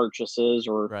proof of purchases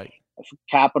or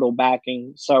capital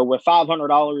backing. So with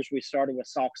 $500, we started with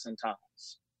socks and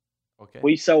ties. Okay.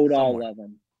 We sold all of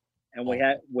them, and we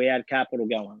had capital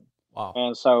going. Wow.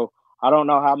 And so I don't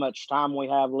know how much time we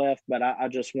have left, but I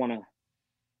just want to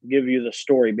give you the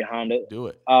story behind it. Do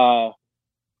it.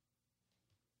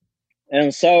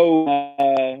 And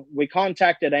so we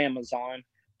contacted Amazon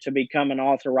to become an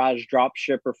authorized drop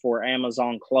shipper for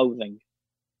Amazon clothing.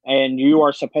 And you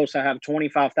are supposed to have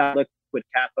 $25,000 liquid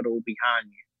capital behind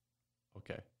you.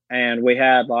 Okay. And we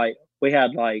had like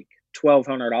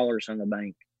 $1,200 in the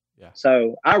bank. Yeah.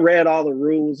 So I read all the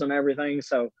rules and everything.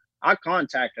 So I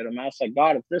contacted him. I said,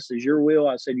 God, if this is your will,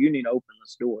 I said, you need to open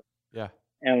this door. Yeah.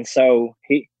 And so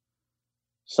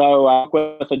I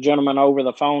with the gentleman over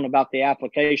the phone about the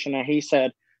application, and he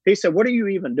said, what are you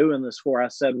even doing this for? I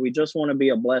said, we just want to be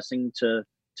a blessing to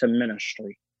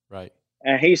ministry. Right.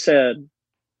 And he said,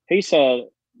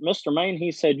 Mr. Main,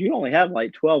 he said, you only have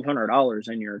like $1,200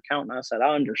 in your account. And I said,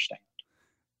 I understand.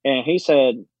 And he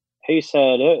said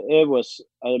it was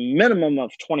a minimum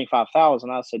of 25,000.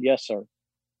 I said, yes, sir.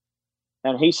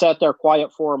 And he sat there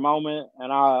quiet for a moment,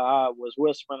 and I was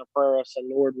whispering a prayer. I said,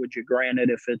 Lord, would you grant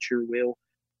it if it's your will?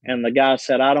 And the guy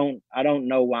said, I don't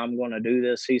know why I'm going to do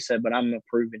this. He said, but I'm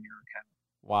approving your account.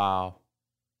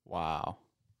 Wow.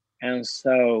 And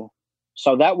so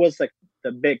that was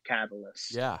the big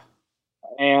catalyst. Yeah.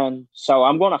 And so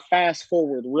I'm going to fast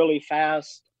forward really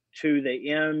fast to the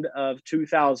end of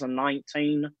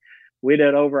 2019. We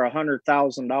did over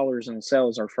 $100,000 in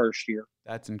sales our first year.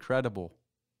 That's incredible.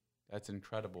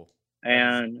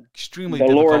 And extremely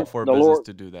difficult for a business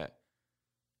to do that.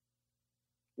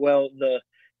 Well,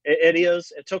 it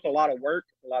is. It took a lot of work,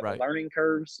 a lot of learning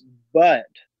curves. But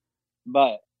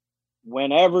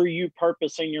whenever you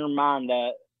purpose in your mind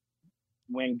that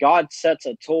when God sets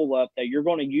a tool up, that you're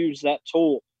going to use that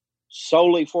tool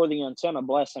solely for the intent of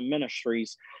blessing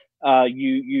ministries,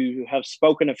 You have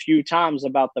spoken a few times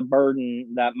about the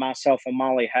burden that myself and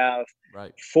Molly have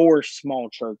for small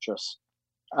churches.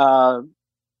 I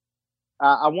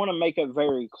want to make it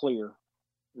very clear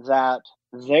that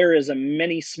there is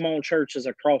many small churches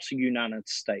across the United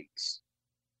States.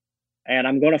 And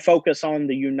I'm going to focus on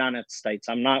the United States.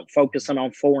 I'm not focusing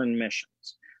on foreign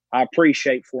missions. I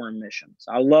appreciate foreign missions.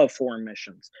 I love foreign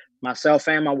missions. Myself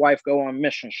and my wife go on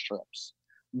mission trips.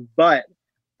 But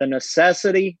the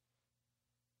necessity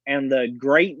and the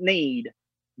great need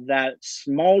that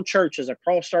small churches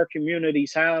across our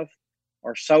communities have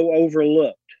are so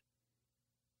overlooked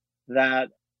that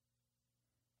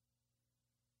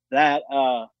that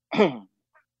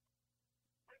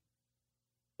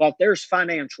there's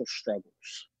financial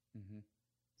struggles. Mm-hmm.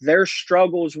 There's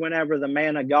struggles whenever the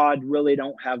man of God really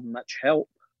don't have much help.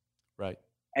 Right.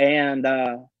 And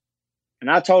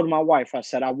I told my wife, I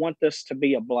said, I want this to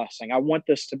be a blessing. I want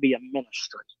this to be a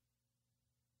ministry.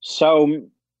 So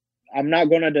I'm not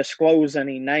going to disclose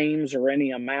any names or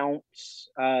any amounts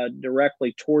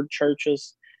directly toward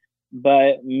churches,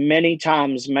 but many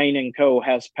times Main & Co.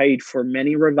 has paid for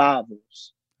many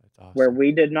revivals where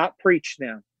we did not preach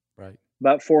them. Right.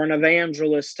 But for an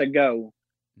evangelist to go,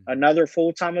 another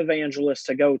full-time evangelist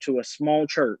to go to a small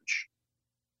church,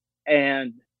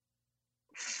 and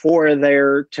for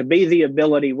there to be the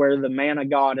ability where the man of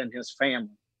God and his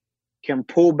family can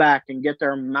pull back and get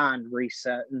their mind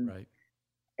reset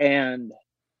and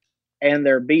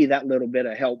there be that little bit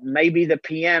of help. Maybe the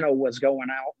piano was going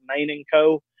out. Main &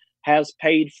 Co. has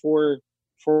paid for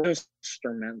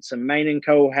instruments, and Main &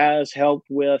 Co. has helped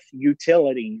with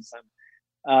utilities. And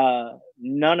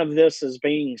none of this is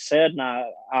being said. And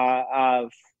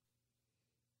I've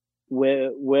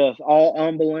with all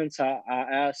humbleness, I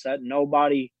ask that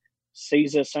nobody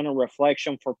sees this in a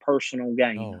reflection for personal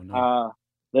gain. No.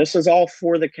 This is all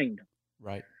for the kingdom.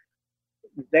 Right.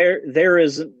 There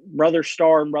is, Brother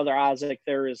Starr and Brother Isaac,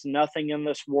 there is nothing in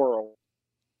this world.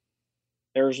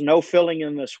 There's no filling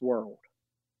in this world.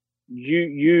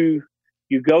 You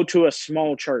go to a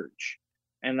small church,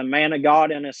 and the man of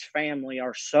God and his family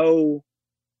are so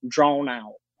drawn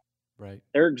out. Right.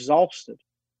 They're exhausted,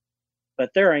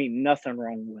 but there ain't nothing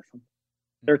wrong with them.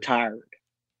 They're tired.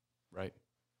 Right.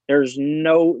 There's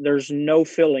no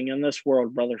filling in this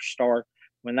world, Brother Starr,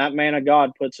 when that man of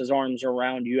God puts his arms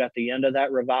around you at the end of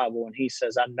that revival and he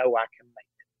says, I know I can make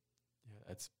it. Yeah,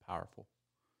 that's powerful.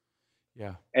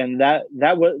 Yeah. And that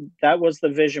was the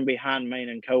vision behind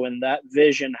Main & Co. And that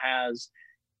vision has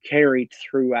carried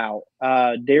throughout.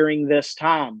 During this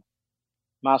time,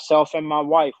 myself and my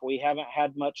wife, we haven't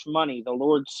had much money. The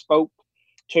Lord spoke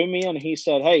to me and he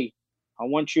said, hey, I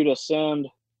want you to send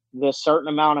this certain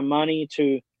amount of money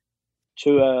to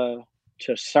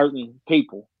certain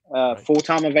people,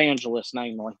 full-time evangelists,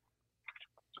 namely.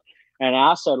 And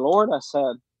I said, Lord, I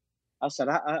said,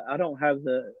 I don't have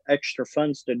the extra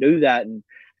funds to do that. And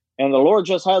the Lord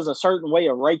just has a certain way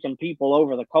of raking people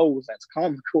over the coals that's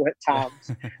comical at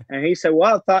times. And he said,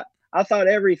 well, I thought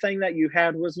everything that you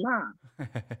had was mine.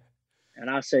 And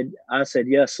I said,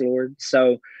 yes, Lord.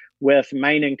 So with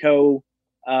Main & Co.,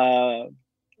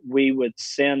 we would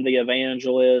send the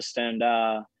evangelist and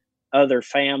other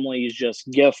families just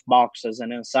gift boxes.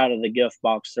 And inside of the gift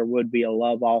box, there would be a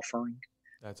love offering.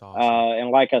 That's awesome. And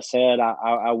like I said,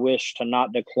 I wish to not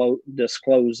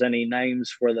disclose any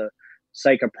names for the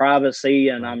sake of privacy.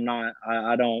 And I'm not,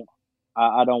 I don't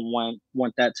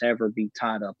want that to ever be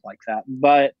tied up like that.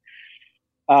 But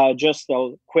just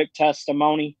a quick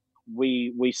testimony.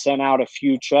 We sent out a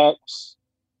few checks,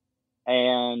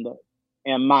 and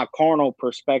in my carnal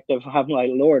perspective, I'm like,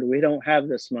 Lord, we don't have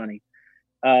this money.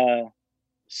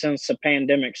 Since the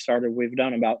pandemic started, we've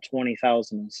done about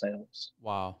 20,000 in sales.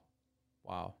 Wow.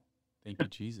 Thank you,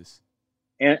 Jesus.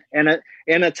 And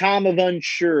in a time of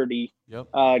unsurety, yep.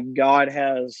 God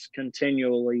has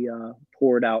continually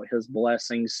poured out his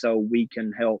blessings so we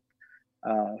can help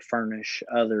furnish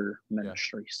other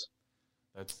ministries.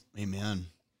 That's Amen.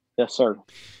 Yes, sir.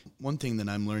 One thing that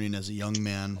I'm learning as a young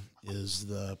man is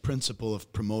the principle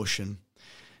of promotion.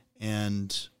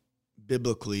 And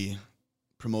biblically,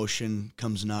 promotion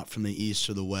comes not from the east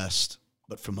or the west,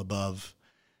 but from above.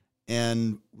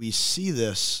 And we see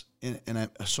this,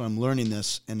 so I'm learning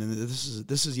this, and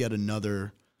this is yet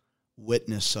another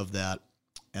witness of that,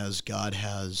 as God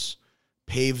has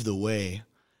paved the way.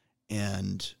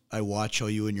 And I watch how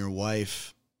you and your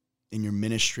wife in your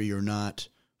ministry are not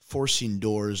forcing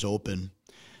doors open,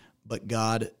 but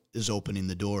God is opening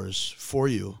the doors for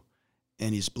you,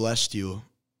 and he's blessed you,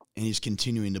 and he's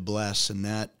continuing to bless, and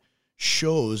that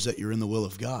shows that you're in the will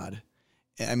of God.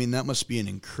 I mean, that must be an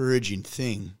encouraging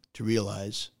thing to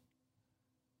realize.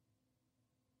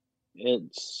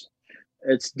 it's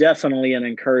definitely an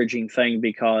encouraging thing,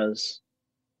 because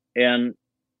in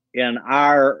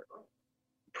our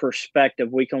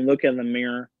perspective, we can look in the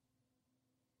mirror,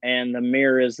 and the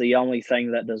mirror is the only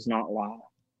thing that does not lie.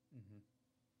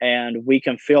 And we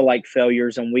can feel like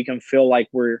failures, and we can feel like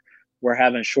we're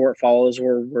having shortfalls,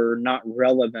 or we're not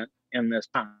relevant in this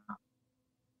time.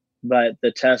 But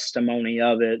the testimony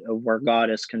of it, of where God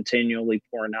is continually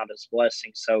pouring out his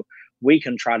blessings, so we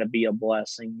can try to be a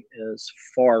blessing, is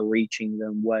far reaching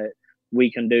than what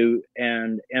we can do.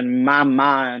 And in my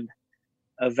mind,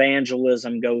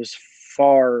 evangelism goes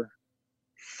far,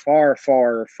 far,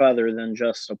 far further than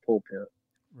just a pulpit.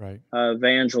 Right.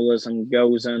 Evangelism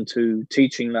goes into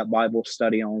teaching that Bible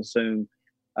study on Zoom,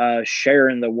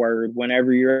 sharing the word.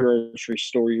 Whenever you're at a grocery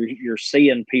store, you're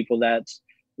seeing people that's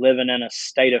living in a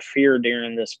state of fear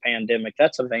during this pandemic.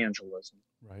 That's evangelism.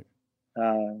 Right.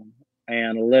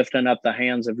 And lifting up the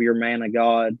hands of your man of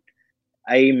God,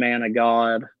 a man of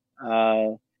God,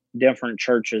 different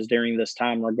churches during this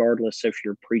time, regardless if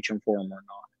you're preaching for them or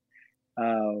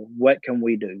not. What can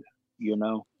we do?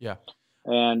 Yeah.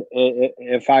 And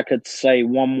if I could say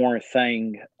one more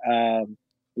thing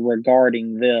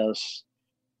regarding this,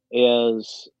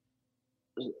 is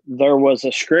there was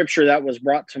a scripture that was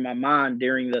brought to my mind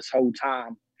during this whole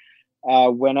time.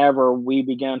 Whenever we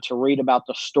began to read about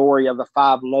the story of the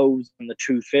 5 loaves and the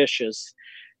 2 fishes,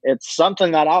 it's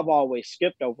something that I've always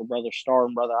skipped over, Brother Starr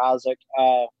and Brother Isaac.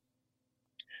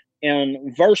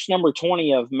 In verse number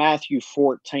 20 of Matthew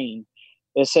 14,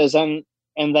 it says, and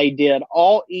they did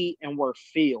all eat and were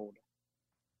filled,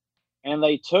 and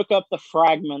they took up the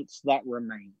fragments that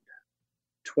remained,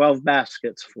 12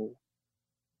 baskets full.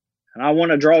 And I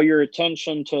want to draw your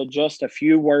attention to just a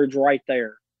few words right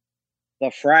there.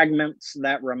 The fragments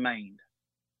that remained.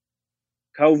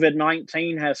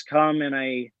 COVID-19 has come in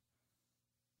a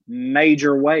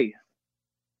major way.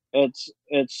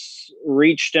 It's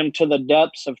reached into the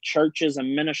depths of churches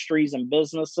and ministries and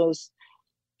businesses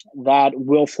that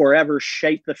will forever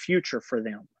shape the future for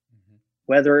them,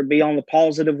 whether it be on the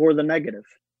positive or the negative.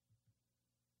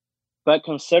 But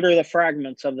consider the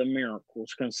fragments of the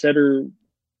miracles. Consider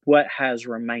what has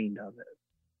remained of it.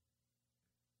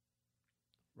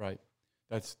 Right.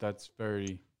 That's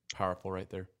very powerful right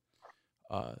there.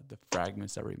 The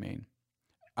fragments that remain.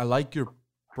 I like your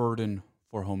burden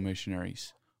for home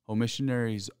missionaries. Home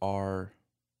missionaries are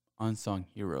unsung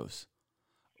heroes.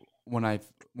 When I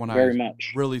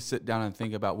really sit down and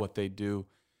think about what they do,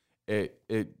 it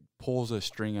pulls a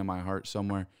string in my heart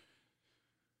somewhere,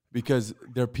 because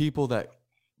they're people that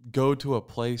go to a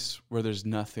place where there's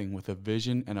nothing, with a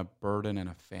vision and a burden and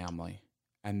a family,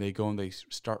 and they go and they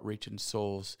start reaching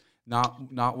souls.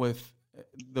 Not with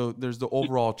there's the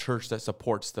overall church that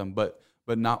supports them, but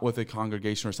not with a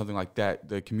congregation or something like that.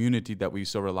 The community that we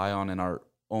so rely on in our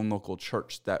own local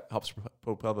church that helps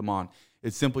propel them on.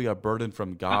 It's simply a burden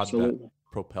from God that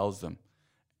propels them.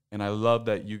 And I love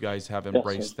that you guys have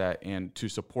embraced that and to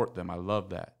support them. I love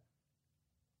that.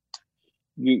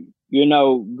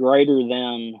 Greater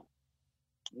than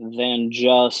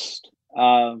just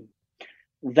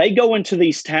they go into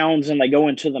these towns and they go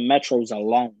into the metros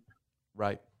alone.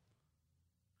 Right.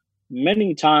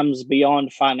 Many times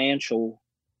beyond financial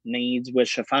needs,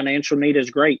 which a financial need is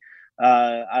great.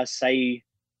 I say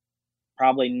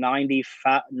probably 90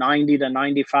 to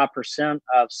 95%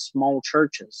 of small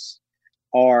churches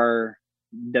are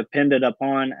dependent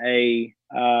upon a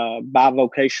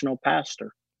bivocational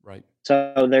pastor. Right.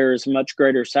 So there's much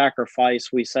greater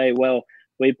sacrifice. We say, well,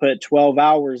 we put 12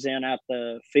 hours in at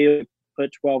the field,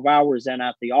 put 12 hours in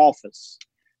at the office.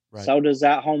 Right. So does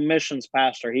that home missions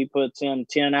pastor. He puts in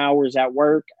 10 hours at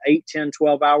work, 8, 10,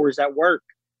 12 hours at work.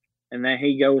 And then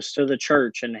he goes to the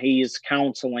church and he's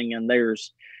counseling, and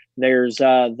there's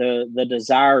the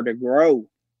desire to grow.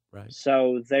 Right.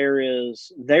 So there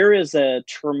is a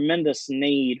tremendous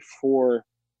need for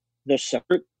the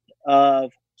support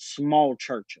of small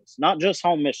churches, not just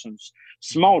home missions,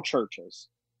 small churches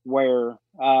where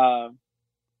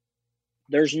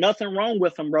there's nothing wrong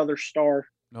with them, Brother Starr.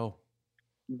 No.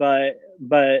 But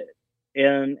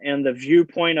in the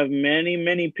viewpoint of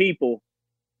many people,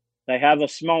 they have a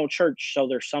small church, so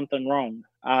there's something wrong.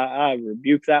 I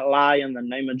rebuke that lie in the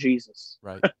name of Jesus.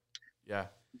 Right. Yeah.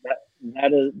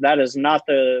 That is not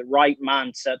the right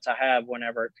mindset to have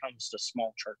whenever it comes to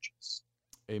small churches.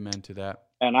 Amen to that.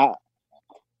 And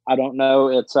I don't know.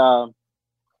 It's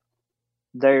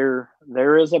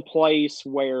there is a place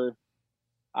where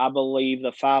I believe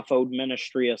the fivefold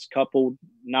ministry is coupled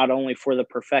not only for the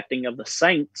perfecting of the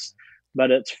saints, but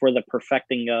it's for the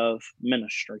perfecting of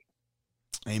ministry.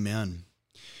 Amen.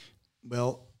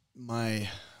 Well, my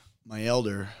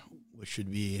elder, which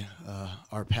would be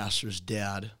our pastor's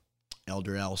dad,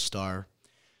 Elder Al Starr.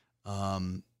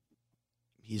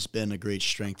 He's been a great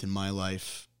strength in my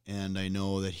life, and I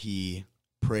know that he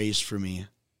prays for me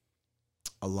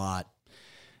a lot,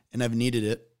 and I've needed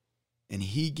it. And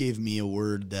he gave me a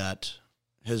word that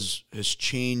has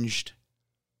changed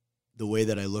the way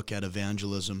that I look at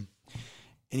evangelism.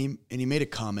 And he made a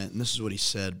comment, and this is what he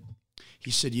said. He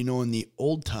said, you know, in the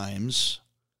old times,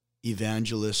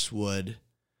 evangelists would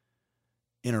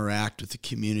interact with the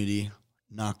community,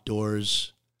 knock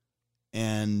doors,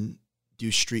 and do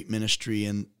street ministry.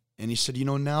 And he said, you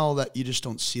know, now that you just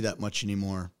don't see that much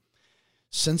anymore.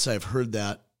 Since I've heard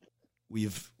that,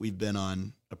 we've been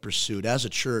on a pursuit as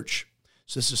a church.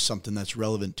 So this is something that's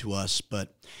relevant to us,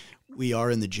 but we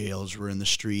are in the jails, we're in the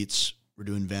streets, we're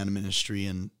doing van ministry,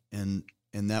 and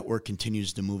that work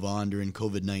continues to move on during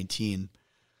COVID-19.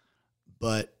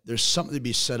 But there's something to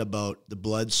be said about the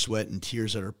blood, sweat, and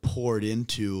tears that are poured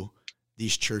into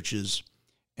these churches.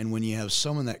 And when you have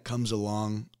someone that comes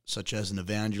along, such as an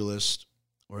evangelist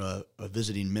or a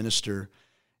visiting minister,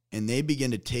 and they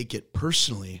begin to take it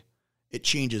personally, it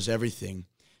changes everything,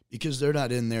 because they're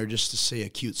not in there just to say a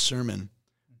cute sermon,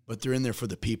 but they're in there for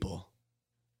the people.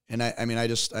 And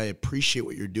I appreciate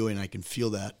what you're doing. I can feel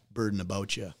that burden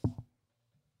about you.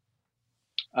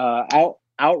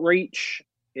 Outreach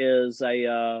is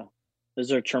a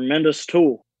tremendous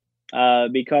tool,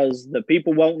 because the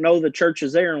people won't know the church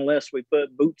is there unless we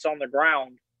put boots on the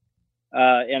ground.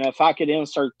 And if I could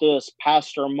insert this,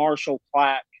 Pastor Marshall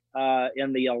Clack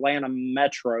in the Atlanta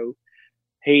Metro,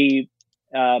 he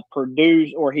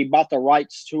he bought the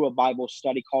rights to a Bible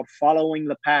study called Following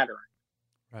the Pattern.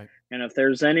 Right. And if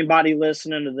there's anybody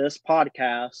listening to this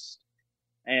podcast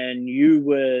and you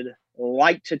would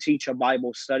like to teach a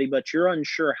Bible study, but you're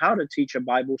unsure how to teach a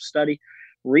Bible study,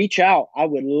 reach out. I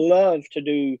would love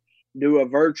to do a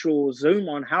virtual Zoom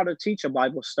on how to teach a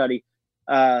Bible study.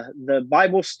 The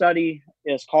Bible study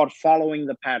is called Following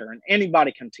the Pattern.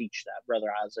 Anybody can teach that,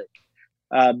 Brother Isaac.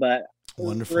 But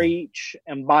Wonderful. Outreach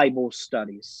and Bible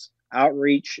studies. Yeah,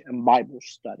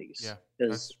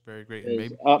 that's very great. Is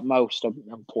maybe utmost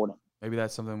important. Maybe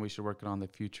that's something we should work on in the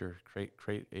future. Create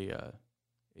a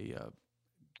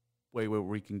way where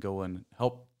we can go and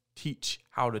help teach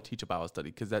how to teach a Bible study,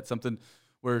 because that's something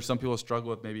where some people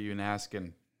struggle with, maybe even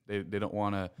asking. They don't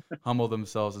want to humble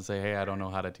themselves and say, hey, I don't know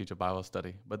how to teach a Bible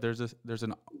study. But there's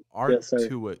an art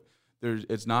to it.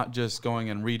 It's not just going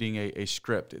and reading a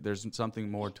script. There's something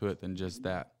more to it than just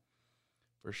that,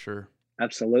 for sure.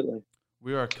 Absolutely.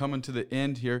 We are coming to the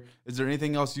end here. Is there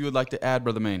anything else you would like to add,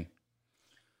 Brother Maine?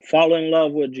 Fall in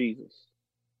love with Jesus.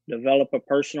 Develop a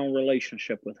personal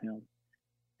relationship with him.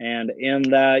 And in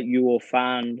that, you will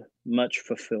find much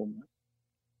fulfillment.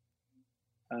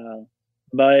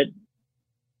 But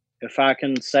if I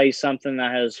can say something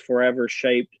that has forever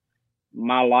shaped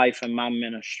my life and my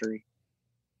ministry,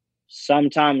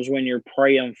 sometimes when you're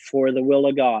praying for the will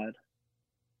of God,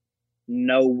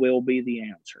 no will be the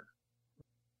answer.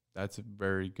 That's a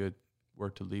very good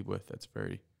word to leave with. That's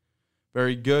very,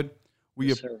 very good.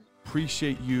 We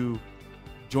appreciate you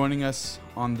joining us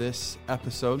on this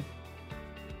episode.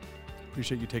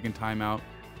 Appreciate you taking time out.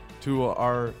 To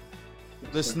our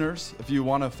listeners, if you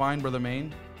want to find Brother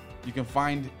Maine, you can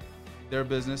find their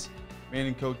business,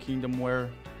 Maine & Co. Kingdom Wear,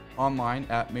 online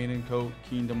at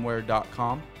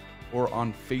mainandcokingdomwear.com or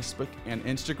on Facebook and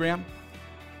Instagram.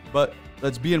 But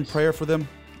let's be in prayer for them.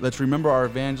 Let's remember our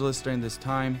evangelists during this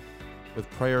time with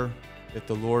prayer. If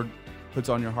the Lord puts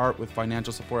on your heart with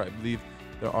financial support, I believe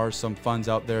there are some funds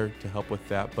out there to help with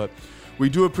that. But we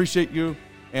do appreciate you.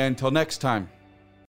 And until next time,